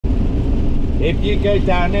If you go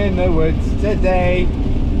down in the woods today,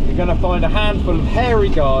 you're going to find a handful of hairy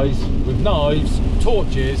guys with knives,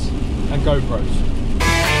 torches and GoPros.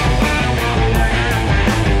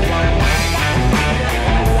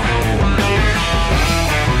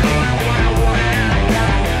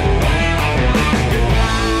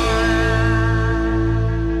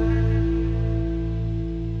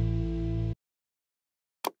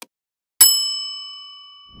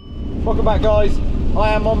 Welcome back, guys.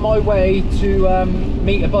 I am on my way to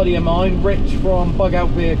meet a buddy of mine, Rich from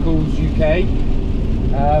Bugoutvehiclesuk.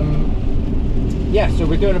 Yeah, so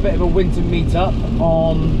we're doing a bit of a winter meetup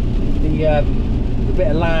on the bit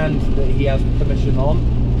of land that he has permission on.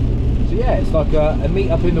 So yeah, it's like a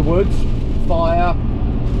meetup in the woods, fire,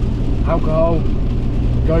 alcohol,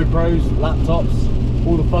 GoPros, laptops,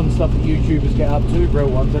 all the fun stuff that YouTubers get up to, real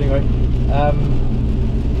ones anyway.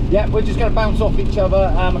 Yeah, we're just going to bounce off each other.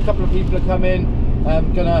 A couple of people are coming,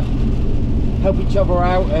 going to help each other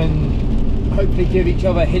out and hopefully give each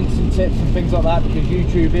other hints and tips and things like that, because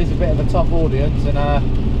YouTube is a bit of a tough audience, and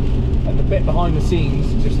the bit behind the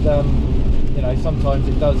scenes just you know, sometimes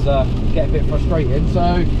it does get a bit frustrating.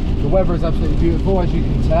 So the weather is absolutely beautiful, as you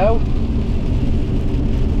can tell.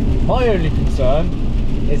 My only concern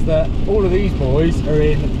is that all of these boys are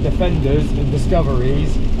in Defenders and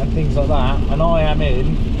Discoveries and things like that, and I am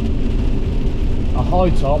in a high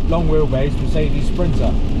top, long wheelbase Mercedes Sprinter,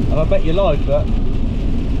 and I bet your life that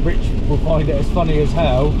Rich will find it as funny as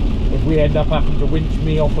hell if we end up having to winch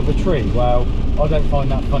me off of a tree. Well, I don't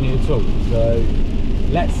find that funny at all, so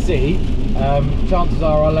let's see. Chances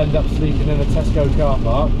are I'll end up sleeping in a Tesco car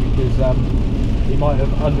park, because he might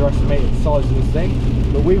have underestimated the size of this thing,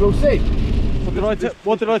 but we will see.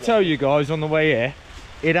 What did I tell you guys on the way here?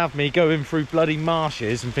 He'd have me going through bloody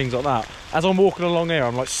marshes and things like that. As I'm walking along here,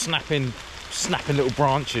 I'm like snapping little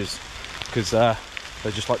branches, because they're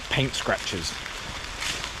just like paint scratches.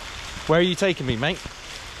 Where are you taking me, mate?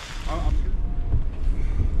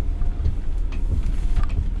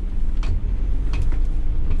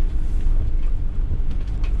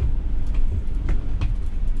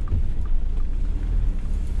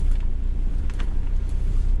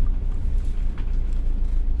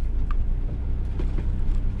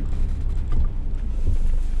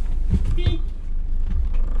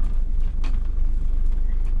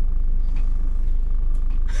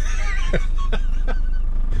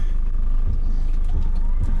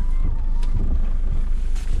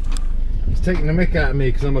 Taking the mick out of me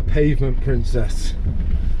because I'm a pavement princess.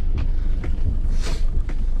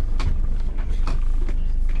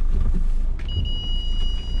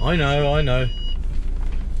 I know.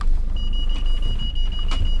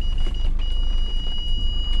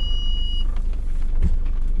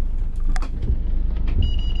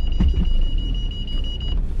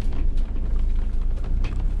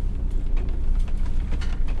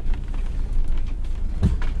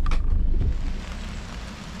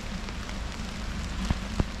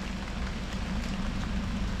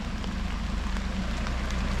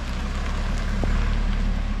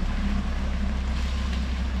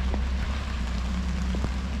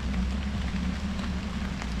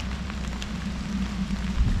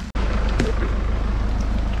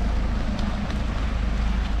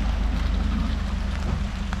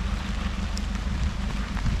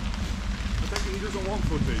 He doesn't want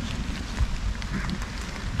footage.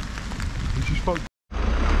 He just spoke.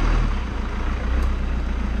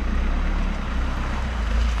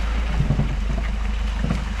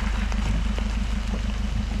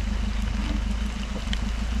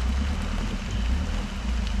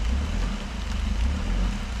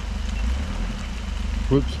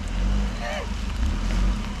 Whoops.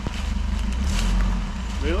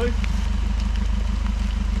 Really?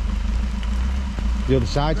 The other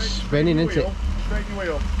side's spinning, isn't it? Straighten your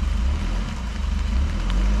wheel.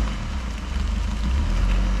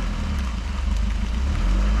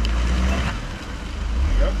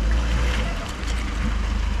 There you go.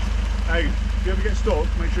 Hey, if you ever get stuck,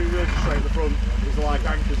 make sure your wheels are straight at the front. These are like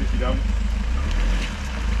anchors if you don't.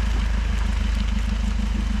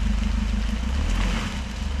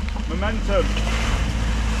 Momentum.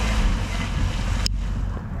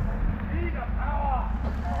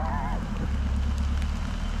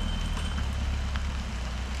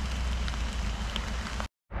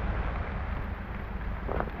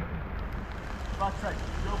 That's right,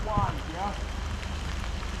 you're wide, yeah?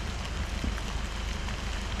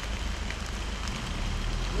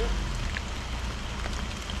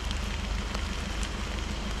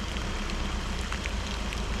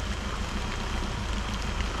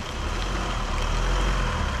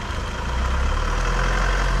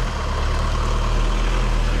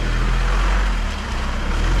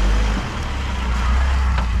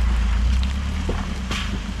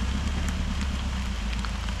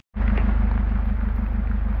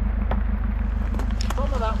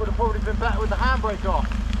 handbrake off.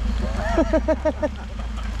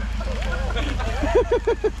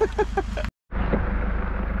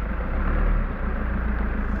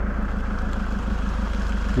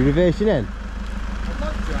 You reversing in? I'd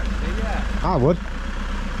like to actually, yeah. I would.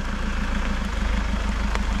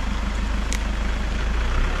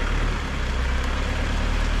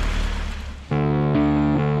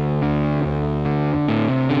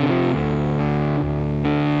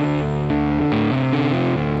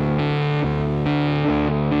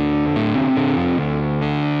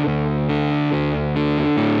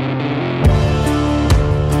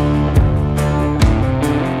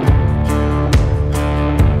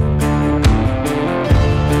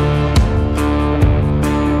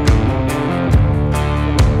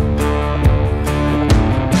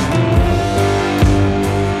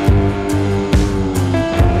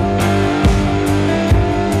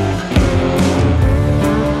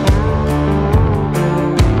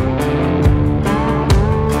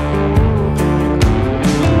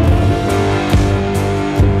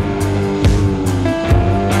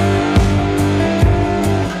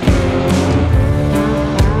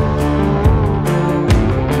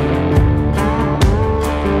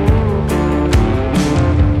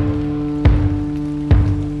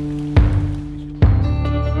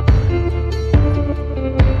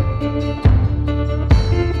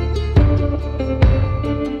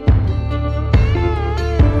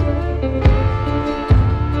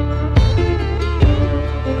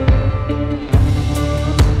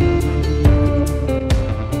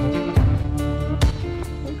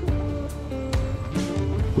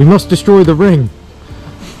 We must destroy the ring.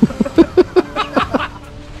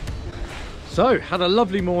 So, had a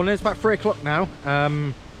lovely morning. It's about 3 o'clock now. I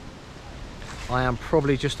am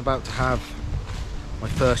probably just about to have my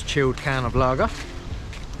first chilled can of lager.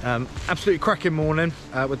 Absolutely cracking morning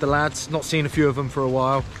with the lads. Not seen a few of them for a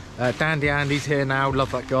while. Dandy Andy's here now.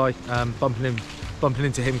 Love that guy. Bumping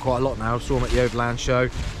into him quite a lot now. Saw him at the Overland show.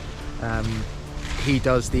 He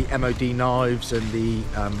does the MOD knives and the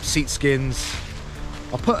seat skins.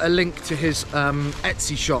 I'll put a link to his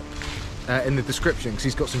Etsy shop in the description because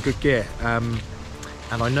he's got some good gear. And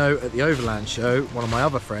I know at the Overland show, one of my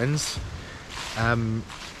other friends,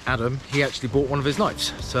 Adam, he actually bought one of his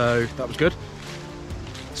knives, so that was good.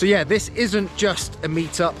 So yeah, this isn't just a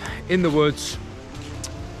meet-up in the woods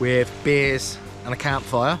with beers and a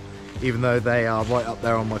campfire, even though they are right up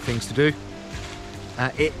there on my things to do.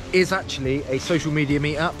 It is actually a social media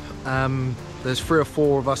meet-up. There's 3 or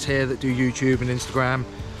 4 of us here that do YouTube and Instagram.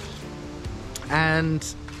 And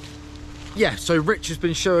yeah, so Rich has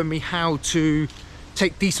been showing me how to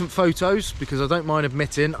take decent photos, because I don't mind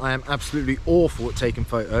admitting I am absolutely awful at taking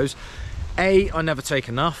photos. A, I never take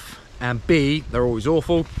enough, and B, they're always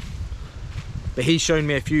awful. But he's shown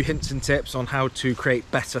me a few hints and tips on how to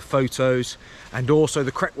create better photos, and also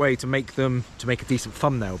the correct way to make them, to make a decent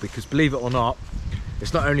thumbnail, because believe it or not,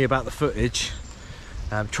 it's not only about the footage.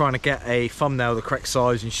 Trying to get a thumbnail the correct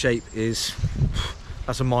size and shape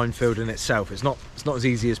that's a minefield in itself. It's not as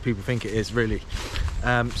easy as people think it is, really.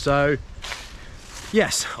 So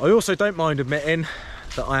yes, I also don't mind admitting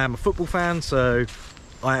that I am a football fan, so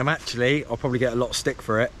I am actually, I'll probably get a lot of stick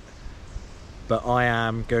for it, but I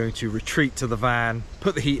am going to retreat to the van,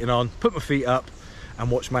 put the heating on, put my feet up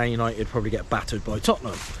and watch Man United probably get battered by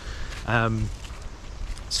Tottenham.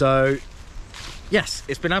 So yes,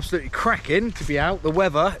 it's been absolutely cracking to be out. The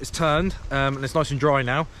weather has turned and it's nice and dry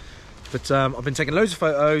now. But I've been taking loads of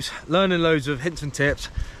photos, learning loads of hints and tips,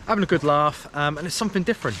 having a good laugh, and it's something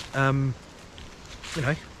different. You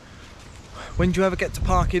know, when do you ever get to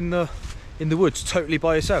park in the woods totally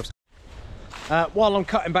by yourselves? While I'm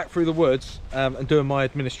cutting back through the woods and doing my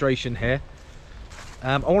administration here,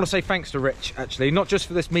 I want to say thanks to Rich, actually, not just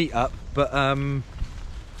for this meetup, but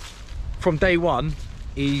from day one,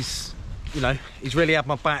 he's really had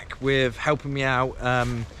my back with helping me out,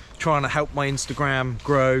 trying to help my Instagram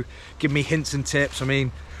grow, give me hints and tips. I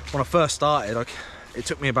mean, when I first started, it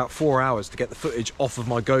took me about 4 hours to get the footage off of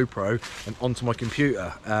my GoPro and onto my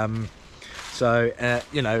computer.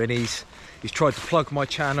 You know, and he's tried to plug my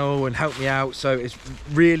channel and help me out. So it's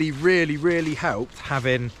really, really, really helped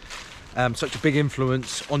having such a big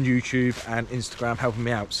influence on YouTube and Instagram helping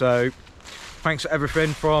me out. So thanks for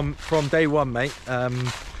everything from day one, mate.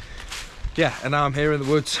 Yeah, and now I'm here in the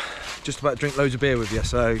woods, just about to drink loads of beer with you,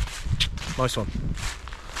 so nice one.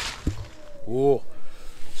 Whoa,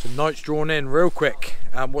 so night's drawn in real quick.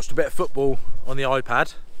 Watched a bit of football on the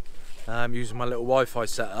iPad, using my little Wi-Fi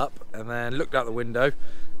setup, and then looked out the window,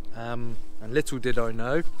 and little did I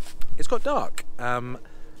know, it's got dark.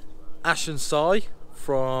 Ash and Si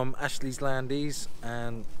from Ashley's Landies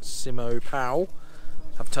and Simo Powell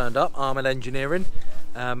have turned up, Armoured Engineering.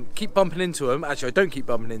 Keep bumping into them. Actually, I don't keep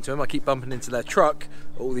bumping into them. I keep bumping into their truck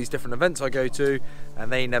at all these different events I go to, and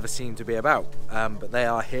they never seem to be about. But they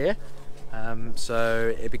are here,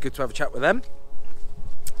 so it'd be good to have a chat with them.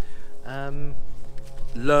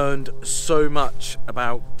 Learned so much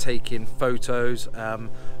about taking photos. At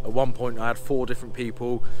one point, I had 4 different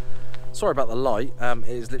people. Sorry about the light, it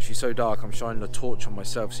is literally so dark, I'm shining a torch on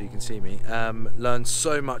myself so you can see me. Learned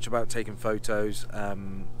so much about taking photos.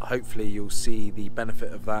 Hopefully you'll see the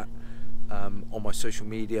benefit of that on my social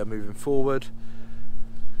media moving forward.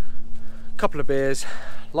 Couple of beers,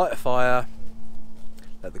 light a fire,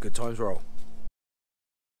 let the good times roll.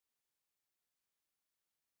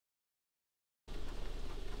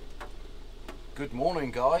 Good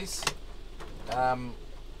morning, guys. I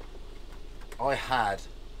had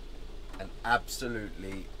an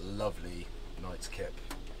absolutely lovely night's kip.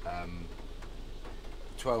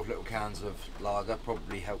 12 little cans of lager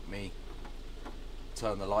probably helped me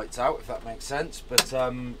turn the lights out, if that makes sense. But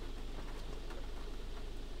I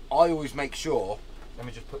always make sure, let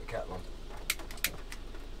me just put the kettle on.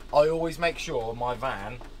 I always make sure my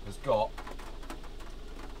van has got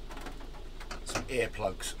some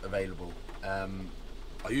earplugs available. I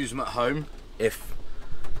use them at home if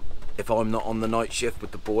I'm not on the night shift with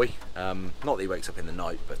the boy. Not that he wakes up in the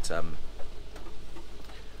night, but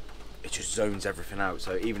it just zones everything out.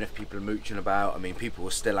 So even if people are mooching about, I mean, people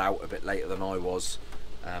were still out a bit later than I was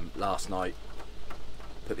last night.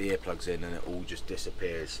 Put the earplugs in and it all just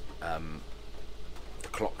disappears. The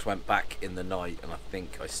clocks went back in the night, and I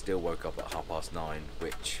think I still woke up at 9:30,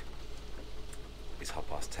 which is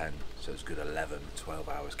 10:30. So it's good 12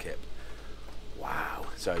 hours kip. Wow.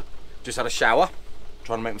 So just had a shower,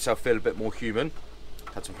 trying to make myself feel a bit more human.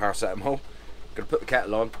 Had some paracetamol. Gonna put the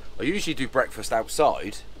kettle on. I usually do breakfast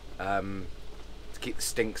outside to keep the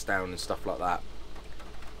stinks down and stuff like that,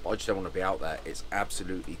 but I just don't want to be out there. It's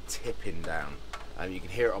absolutely tipping down, and you can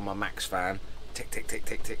hear it on my Max fan. Tick tick tick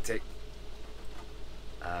tick tick tick.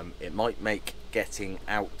 It might make getting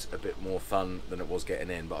out a bit more fun than it was getting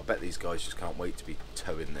in, but I bet these guys just can't wait to be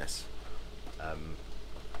towing this.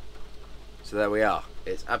 So there we are.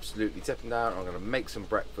 It's absolutely tipping down. I'm going to make some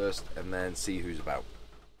breakfast and then see who's about.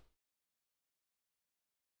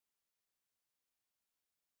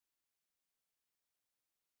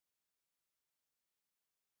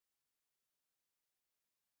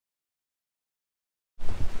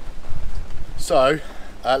 So,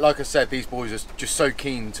 like I said, these boys are just so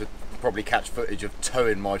keen to probably catch footage of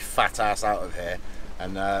towing my fat ass out of here,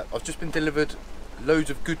 and I've just been delivered loads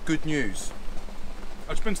of good news.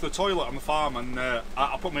 I've just been to the toilet on the farm, and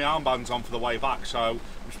I put my armbands on for the way back, so I'm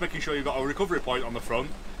just making sure you've got a recovery point on the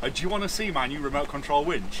front. Do you want to see my new remote control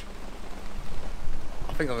winch?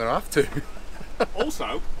 I think I'm going to have to.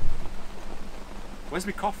 Also, where's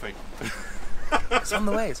my coffee? It's on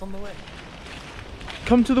the way, it's on the way.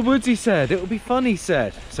 Come to the woods, he said. It'll be fun, he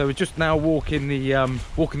said. So we're just now walking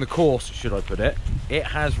the course, should I put it. It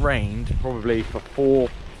has rained probably for 4,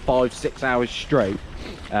 5, 6 hours straight.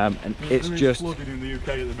 And it's just flooded in the UK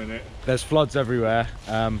at the minute. There's floods everywhere.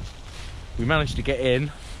 We managed to get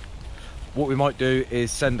in. What we might do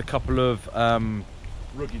is send a couple of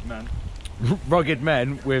rugged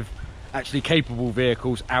men with actually capable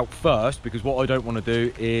vehicles out first, because what I don't want to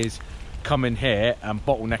do is come in here and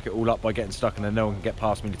bottleneck it all up by getting stuck, and then no one can get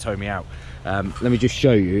past me to tow me out. Let me just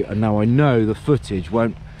show you, and now I know the footage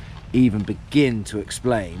won't even begin to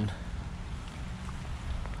explain.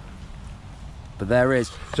 But there is,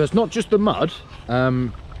 so it's not just the mud.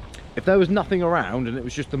 If there was nothing around and it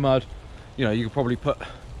was just the mud, you know, you could probably put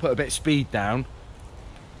a bit of speed down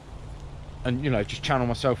and, you know, just channel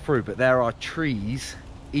myself through. But there are trees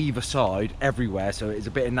either side everywhere, so it's a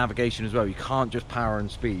bit of navigation as well. You can't just power and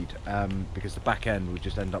speed, because the back end would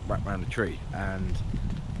just end up wrapped around a tree, and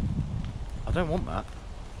I don't want that.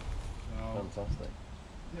 No. Fantastic.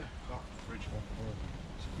 Yeah, that bridge one.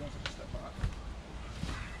 So if you want to step back.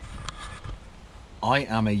 I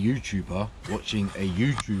am a YouTuber watching a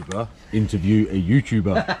YouTuber interview a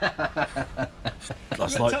YouTuber.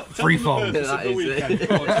 That's like freeform.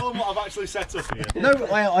 Tell them what I've actually set up here. No,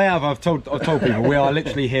 I have. I've told people we are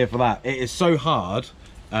literally here for that. It is so hard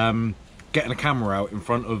getting a camera out in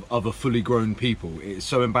front of other fully grown people. It's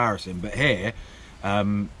so embarrassing. But here,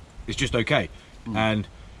 it's just okay. And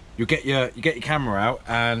you get your camera out,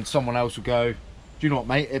 and someone else will go, "Do you know what,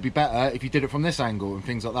 mate? It'd be better if you did it from this angle," and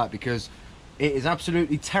things like that, because it is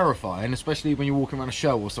absolutely terrifying, especially when you're walking around a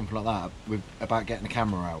show or something like that, about getting the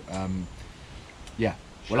camera out. Yeah.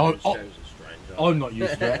 Well, shows are strange. I'm not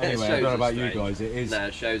used to it anyway. I don't know about you guys. It is.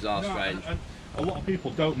 No, shows are strange. And a lot of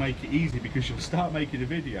people don't make it easy, because you'll start making a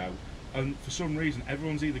video and for some reason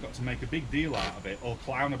everyone's either got to make a big deal out of it or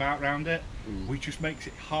clown about around it, which just makes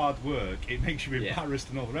it hard work. It makes you embarrassed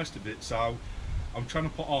and all the rest of it. So I'm trying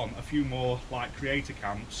to put on a few more like creator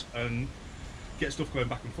camps and get stuff going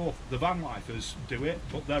back and forth. The van lifers do it,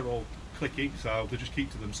 but they're all clicky, so they just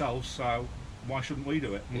keep to themselves. So why shouldn't we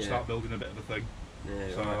do it? We'll start building a bit of a thing.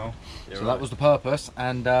 Yeah, so that was the purpose,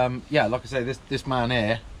 and yeah, like I say, this man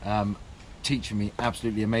here teaching me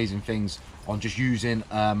absolutely amazing things on just using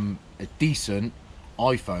a decent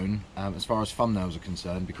iPhone as far as thumbnails are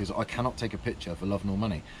concerned, because I cannot take a picture for love nor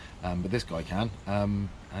money, but this guy can,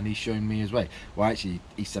 and he's shown me his way. Well, actually,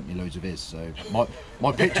 he sent me loads of his, so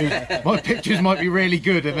my pictures might be really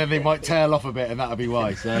good, and then they might tail off a bit, and that'll be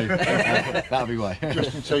why. So that'll be why.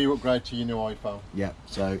 Just until you upgrade to your new iPhone. Yeah.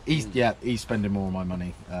 So he's spending more of my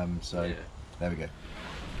money. So there we go.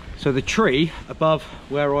 So the tree above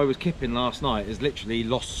where I was kipping last night has literally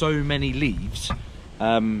lost so many leaves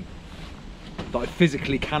that I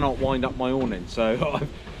physically cannot wind up my awning. So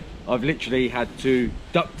I've literally had to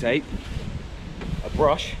duct tape a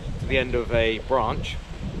brush to the end of a branch,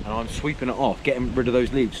 and I'm sweeping it off, getting rid of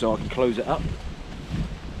those leaves so I can close it up.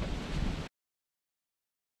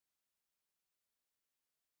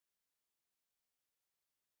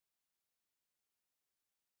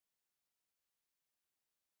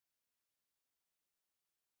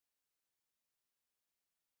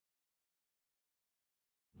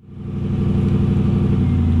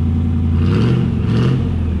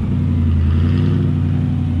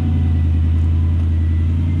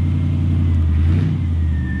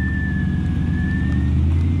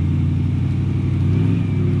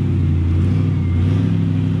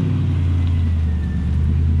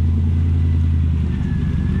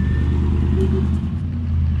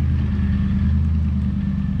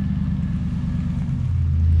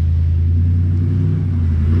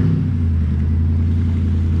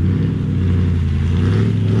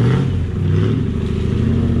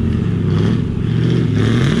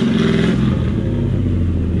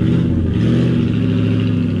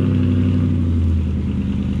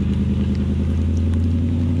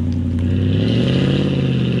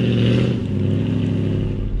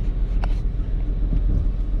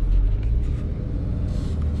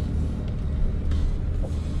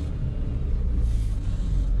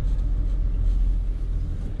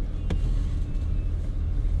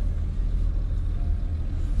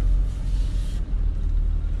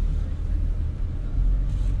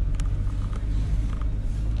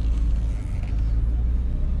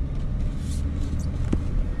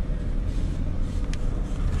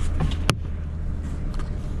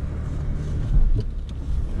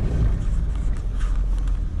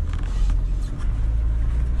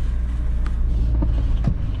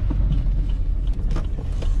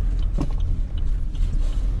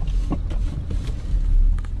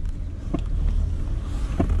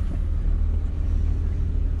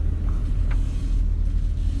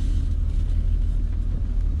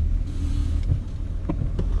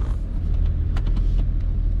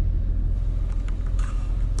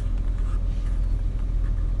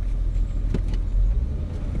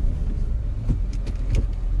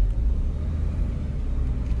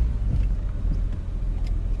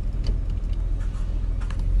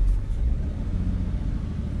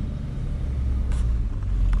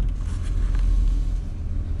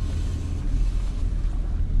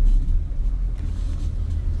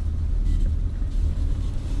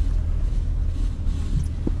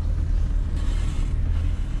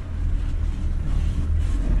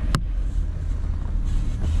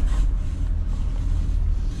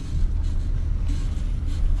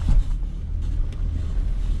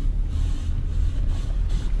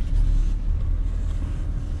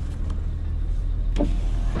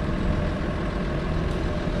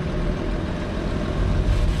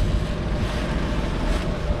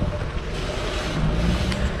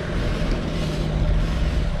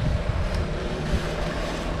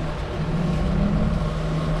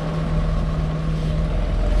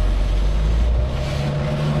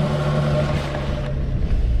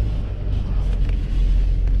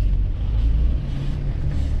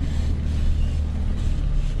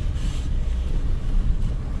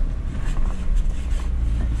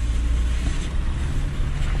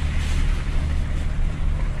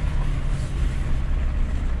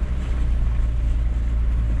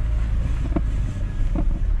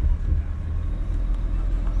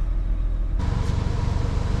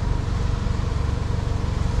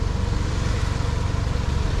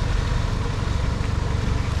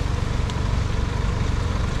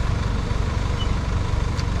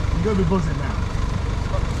 You're gonna be buzzing now.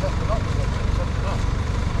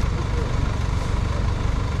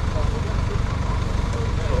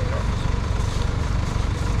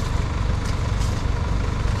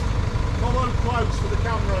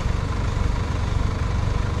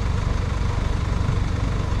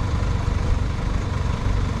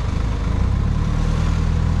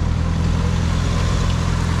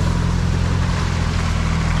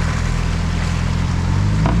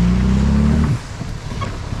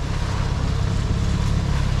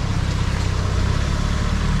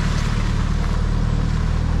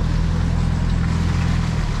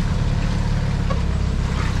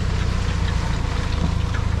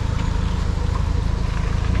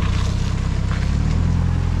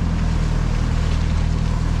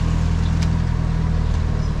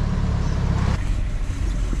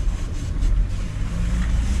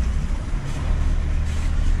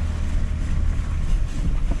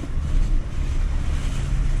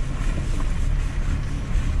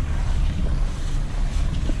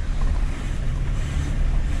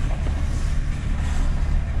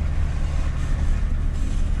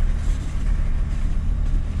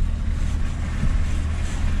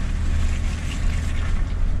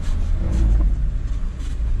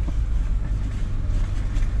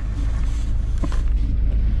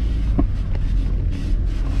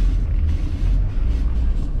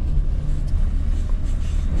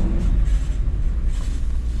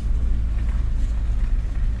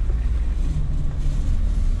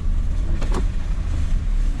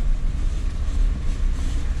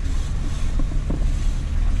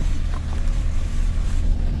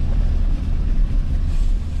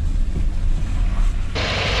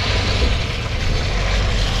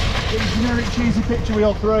 generic cheesy picture we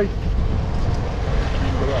all three.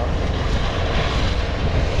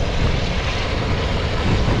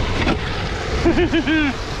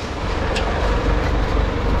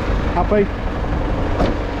 Happy?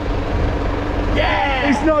 Yeah!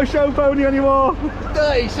 It's not a show pony anymore!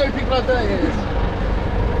 Dirty, show people how dirty it is.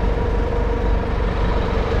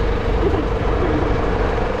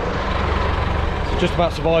 Just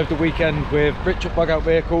about survived the weekend with Rich at Bug Out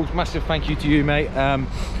Vehicles. Massive thank you to you, mate.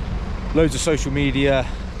 Loads of social media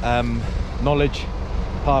knowledge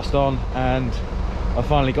passed on, and I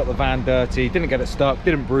finally got the van dirty. Didn't get it stuck,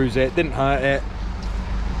 didn't bruise it, didn't hurt it.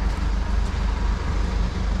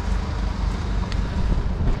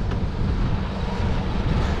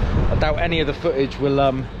 I doubt any of the footage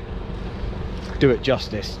will do it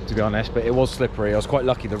justice, to be honest, but it was slippery. I was quite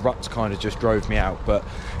lucky, the ruts kind of just drove me out. But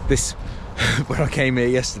this, when I came here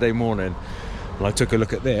yesterday morning and I took a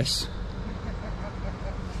look at this,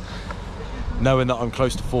 knowing that I'm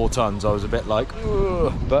close to 4 tons, I was a bit like,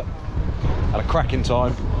 ugh, but had a cracking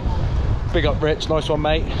time. Big up Rich, nice one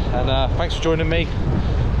mate, and thanks for joining me,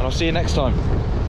 and I'll see you next time.